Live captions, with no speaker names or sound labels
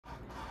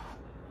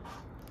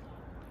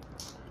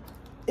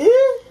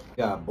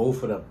Got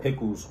both of the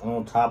pickles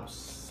on top,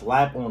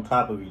 slap on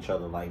top of each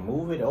other. Like,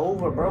 move it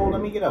over, bro.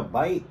 Let me get a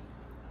bite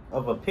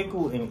of a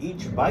pickle in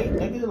each bite,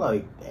 nigga.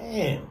 Like,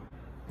 damn.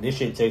 This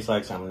shit tastes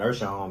like some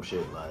nursing home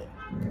shit. Like,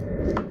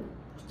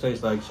 it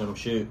tastes like some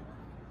shit.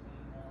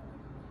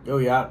 Yo,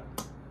 yeah.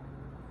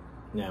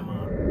 Yeah,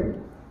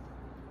 man.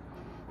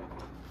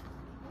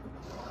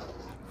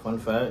 Fun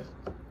fact.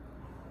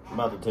 I'm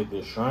about to take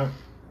this shrimp.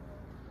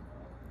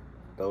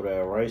 Throw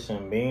that rice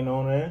and bean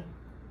on there.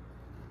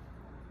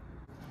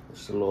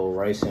 Just a little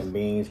rice and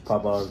beans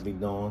Papa's be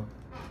doing.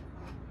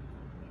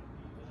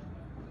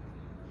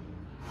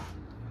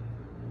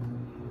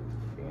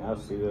 Yeah, I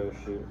see that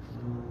shit.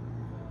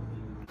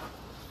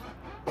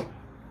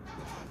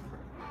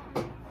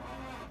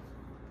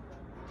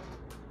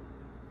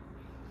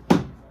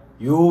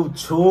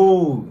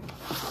 YouTube.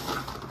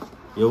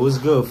 Yo, what's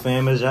good,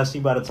 fam? As y'all see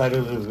by the title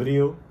of the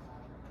video,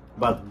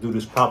 about to do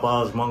this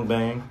Papa's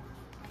mukbang.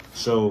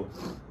 So,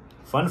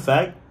 fun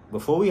fact,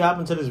 before we hop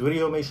into this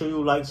video, make sure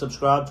you like,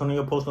 subscribe, turn on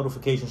your post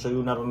notifications so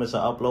you never miss an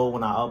upload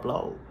when I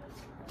upload.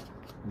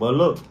 But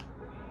look.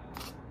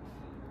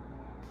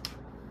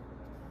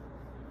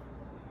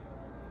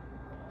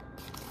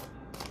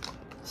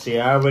 See,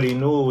 I already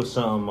knew it was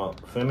something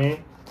up. Feel me?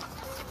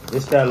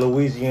 This that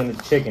Louisiana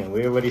chicken.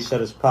 We already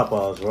said it's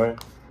Papa's, right?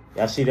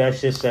 Y'all see that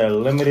shit said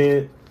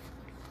limited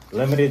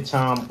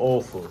time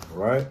offer,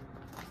 right?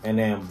 And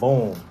then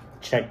boom,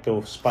 checked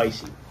off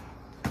spicy.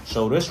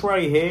 So this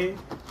right here,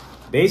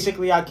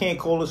 basically I can't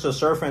call this a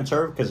surf and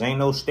turf because ain't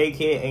no steak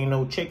here, ain't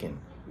no chicken.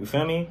 You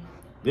feel me?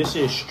 This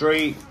is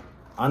straight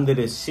under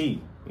the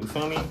sea. You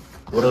feel me?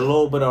 With a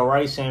little bit of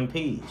rice and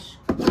peas.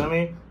 You feel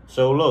me?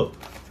 So look,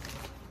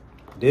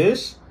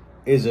 this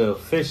is a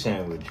fish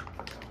sandwich.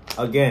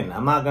 Again,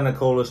 I'm not going to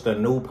call this the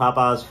new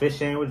Papa's fish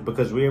sandwich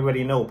because we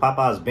already know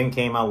Papa's been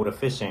came out with a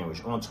fish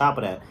sandwich. On top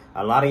of that,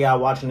 a lot of y'all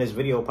watching this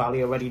video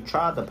probably already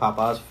tried the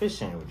Papa's fish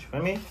sandwich.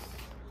 Feel me?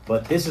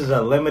 But this is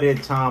a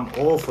limited time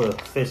offer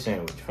fish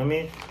sandwich. Feel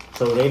me?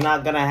 So they're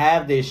not going to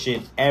have this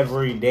shit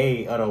every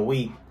day of the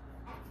week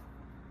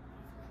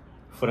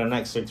for the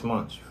next 6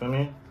 months. Feel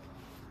me?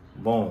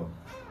 Boom.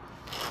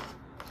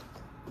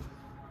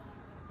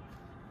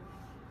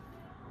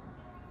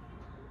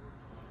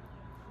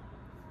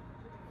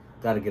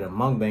 Gotta get a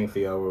mukbang for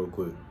y'all real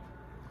quick.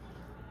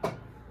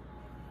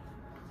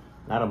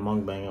 Not a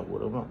mukbang.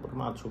 What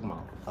am I talking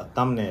about? A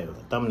thumbnail. A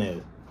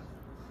thumbnail.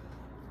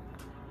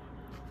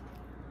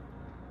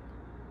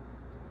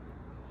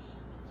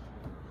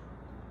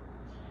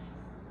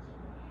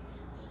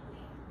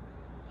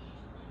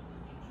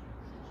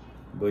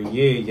 But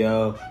yeah,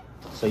 y'all.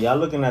 So y'all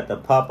looking at the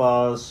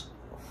Papa's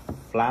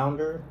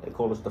flounder. They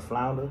call us the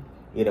flounder.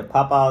 Yeah, the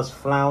Papa's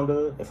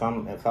flounder. If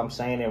I'm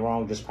saying it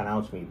wrong, just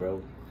pronounce me,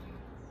 bro.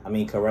 I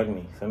mean, correct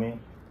me, feel me?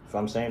 If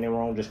I'm saying it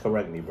wrong, just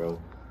correct me,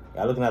 bro.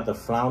 Y'all looking at the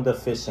flounder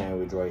fish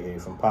sandwich right here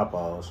from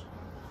Papa's.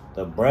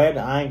 The bread,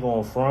 I ain't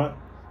going front.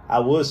 I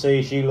would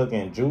say she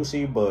looking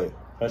juicy, but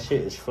her shit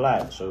is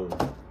flat. So,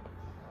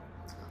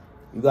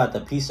 you got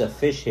the piece of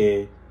fish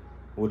here,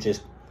 which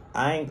is,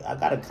 I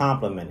gotta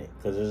compliment it.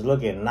 Because it's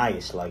looking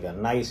nice, like a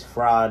nice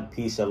fried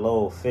piece of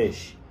little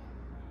fish.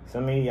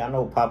 Feel me? Y'all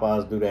know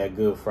Papa's do that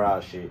good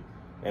fried shit.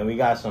 And we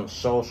got some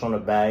sauce on the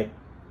back,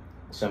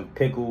 some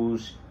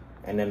pickles,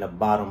 and then the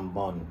bottom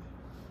bun.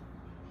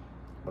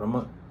 But I'm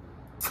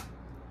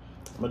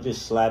gonna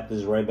just slap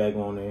this right back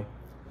on there.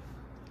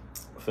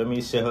 For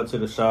me, set her to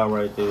the side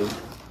right there.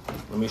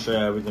 Let me show you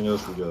everything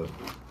else we got.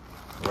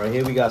 Right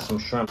here we got some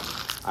shrimp.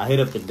 I hit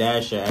up the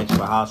dash and asked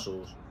for hot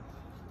sauce.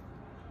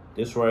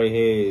 This right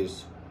here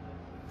is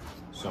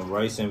some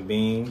rice and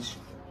beans.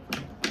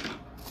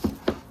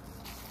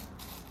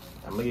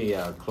 I'm gonna get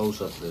y'all a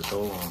close up of this.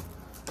 Hold on.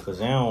 Cause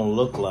they don't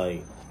look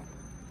like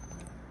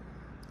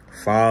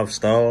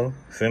 5-star,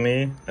 feel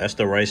me? That's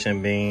the rice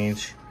and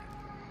beans.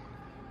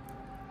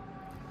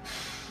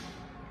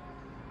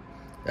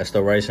 That's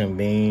the rice and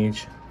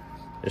beans.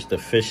 It's the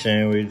fish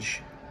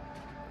sandwich.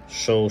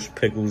 Sauce,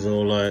 pickles,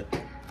 all that.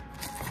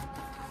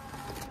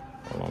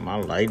 Hold on, my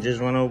light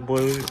just went out,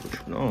 boy.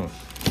 What you doing?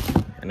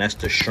 And that's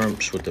the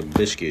shrimps with the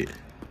biscuit.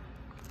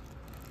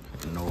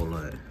 And all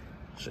that.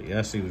 So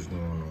y'all see what's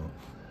going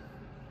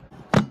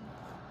on.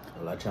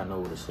 I'll let y'all know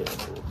what it's hitting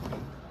for.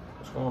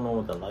 What's going on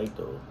with the light,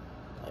 though?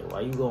 Like,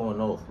 why you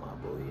going off, my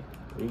boy?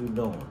 What are you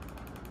doing?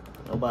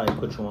 Nobody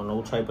put you on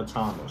no type of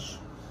timers.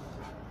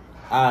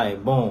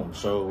 Alright, boom.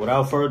 So,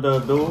 without further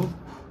ado,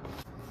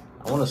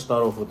 I want to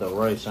start off with the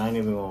rice. I ain't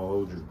even going to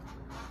hold you.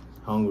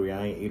 Hungry,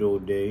 I ain't eat all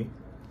day.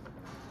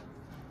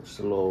 Just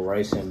a little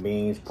rice and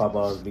beans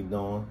Papa's be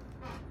doing.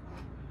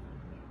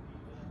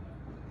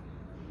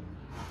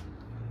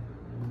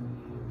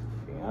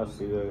 Yeah, I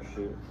see that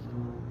shit.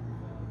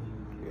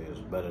 Yeah, it's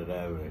better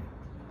that way.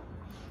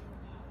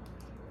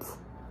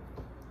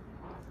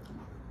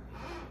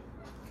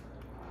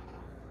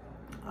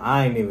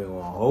 I ain't even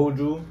gonna hold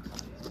you.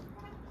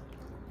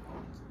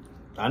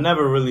 I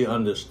never really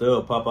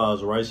understood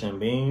Papa's rice and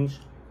beans.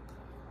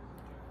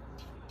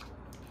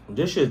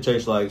 This shit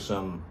tastes like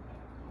some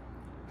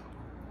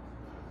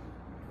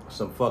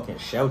fucking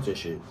shelter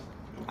shit.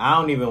 I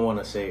don't even want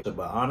to say it,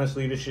 but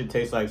honestly, this shit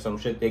tastes like some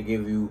shit they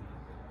give you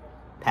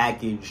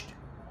packaged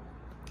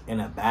in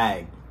a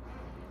bag.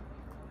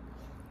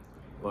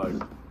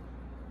 Like,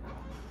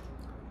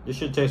 this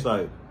shit tastes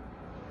like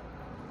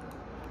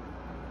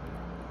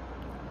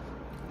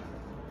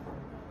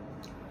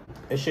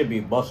it should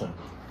be bussin'.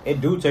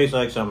 It do taste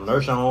like some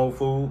nursing home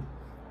food,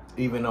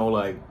 even though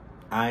like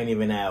I ain't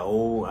even that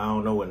old. I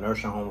don't know what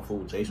nursing home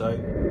food tastes like.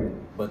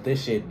 But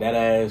this shit, that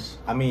ass.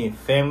 I mean,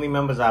 family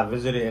members I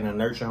visited in a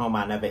nursing home,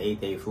 I never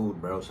ate their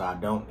food, bro. So I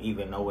don't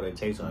even know what it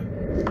tastes like.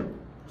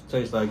 It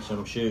tastes like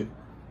some shit.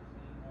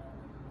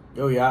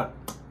 Yo, yeah.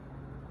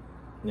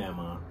 Yeah,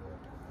 man.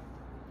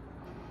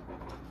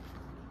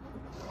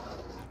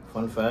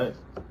 Fun fact.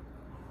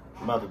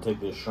 I'm about to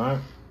take this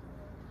shrimp.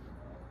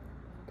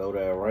 Throw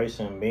that rice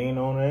and bean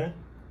on there.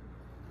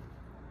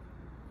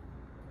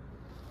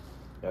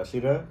 Y'all see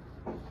that?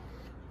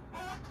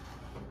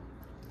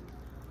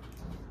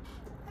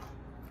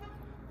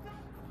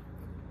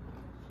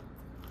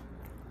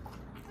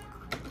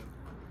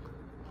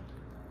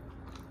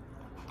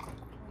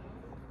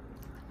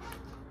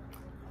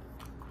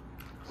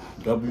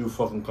 W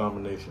fucking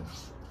combination.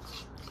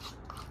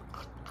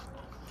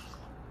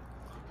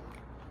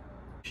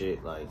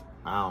 Shit, like,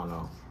 I don't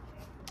know.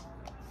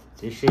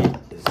 This shit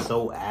is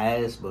so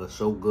ass, but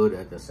so good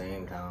at the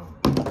same time.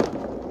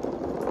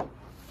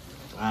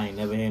 I ain't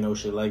never had no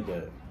shit like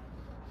that.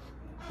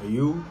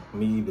 You?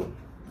 Me either.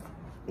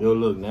 Yo,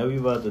 look, now we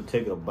about to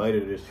take a bite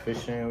of this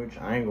fish sandwich.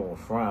 I ain't gonna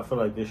front. I feel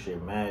like this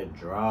shit mad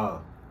dry.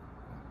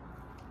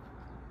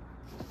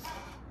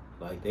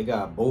 Like, they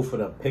got both of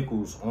the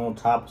pickles on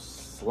top,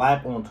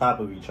 slap on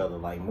top of each other.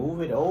 Like, move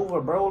it over,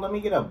 bro. Let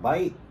me get a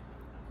bite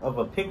of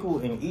a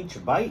pickle in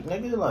each bite,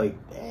 nigga. Like,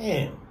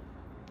 damn.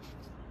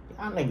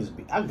 Y'all niggas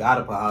be... I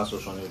gotta put hot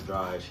sauce on this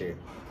dry ass shit.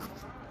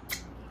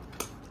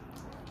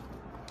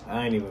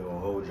 I ain't even gonna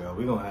hold y'all.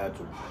 We gonna have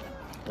to.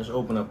 Let's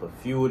open up a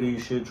few of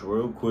these shits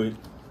real quick.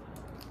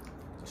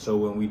 So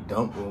when we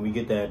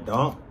get that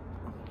dump,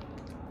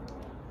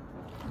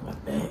 my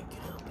bag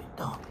get up and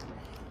dump.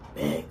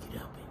 Bag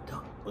get up and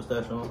dump. What's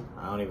that song?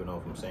 I don't even know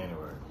if I'm saying it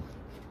right.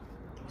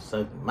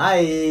 Suck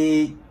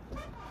my...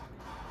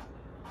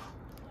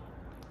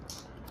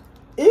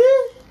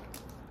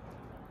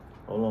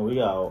 Hold on, we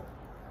got...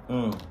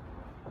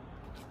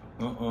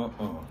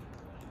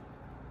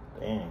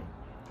 Damn.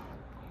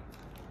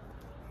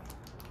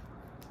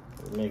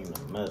 We're making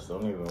a mess.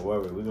 Don't even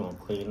worry. We're going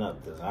to clean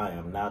up because I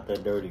am not the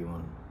dirty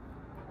one.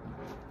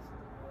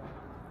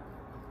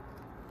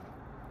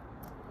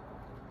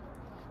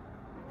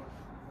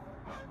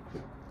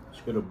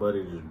 Let's get a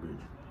buddy this bitch.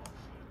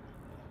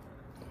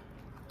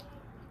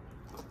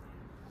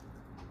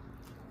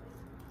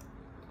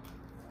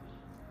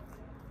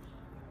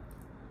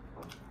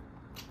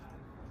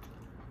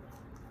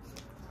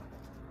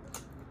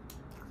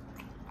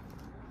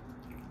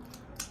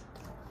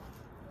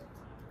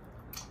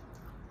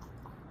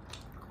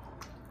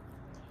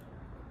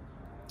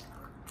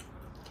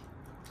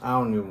 I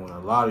don't even want to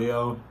lie to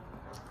y'all.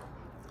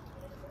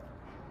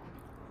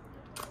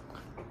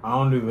 I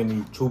don't even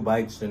need 2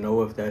 bites to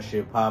know if that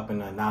shit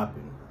popping or not.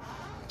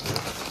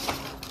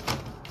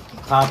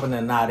 Popping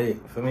or not it,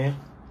 for me.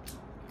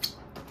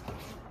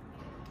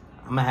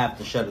 I'm gonna have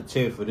to shed a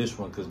tear for this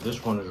one because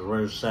this one is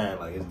real sad.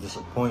 Like, it's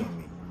disappointing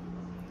me.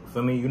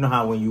 For me, you know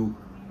how when you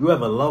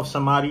ever love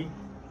somebody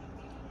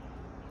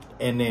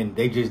and then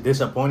they just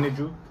disappointed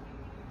you?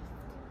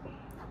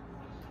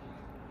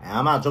 And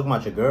I'm not talking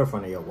about your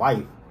girlfriend or your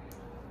wife.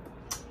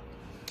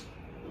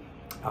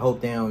 I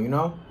hope they don't, you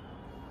know?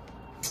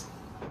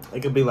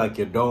 It could be like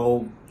your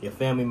dog, your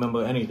family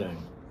member, anything.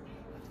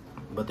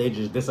 But they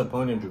just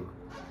disappointed you.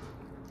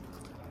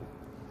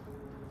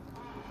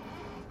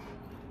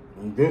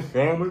 And this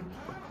sandwich,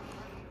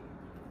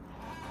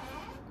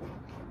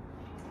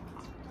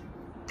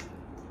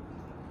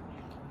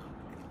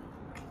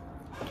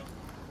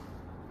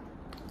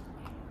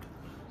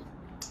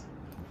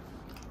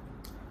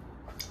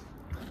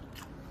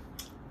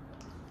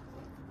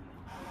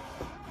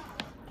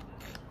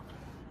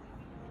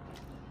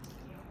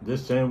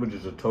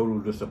 is a total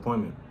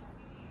disappointment.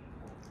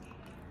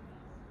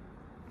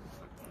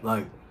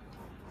 Like,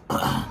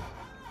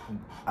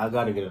 I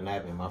gotta get a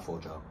nap in my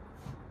fault, y'all.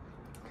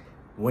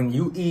 When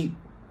you eat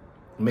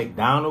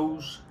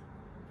McDonald's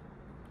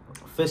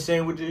fish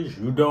sandwiches,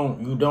 you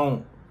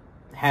don't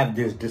have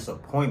this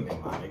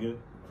disappointment, my nigga.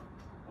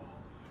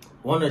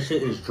 One, the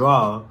shit is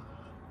dry.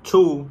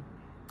 2,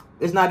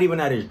 it's not even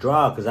that it's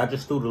dry because I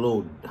just threw the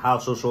little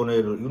hot sauce on there.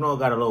 You know,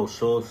 got a little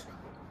sauce,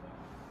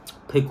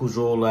 pickles,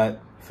 all that.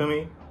 Feel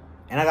me?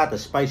 And I got the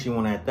spicy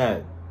one at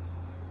that.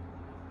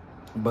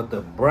 But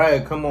the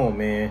bread, come on,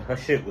 man. That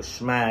shit was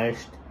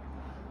smashed.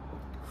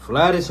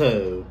 Flat as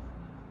hell.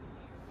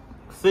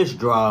 Fish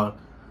dry.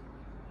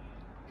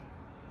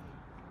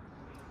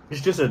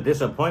 It's just a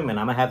disappointment.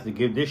 I'm gonna have to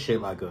give this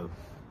shit like a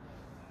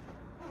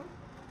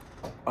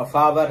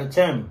 5 out of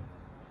 10.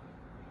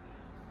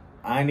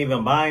 I ain't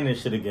even buying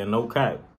this shit again, no cap.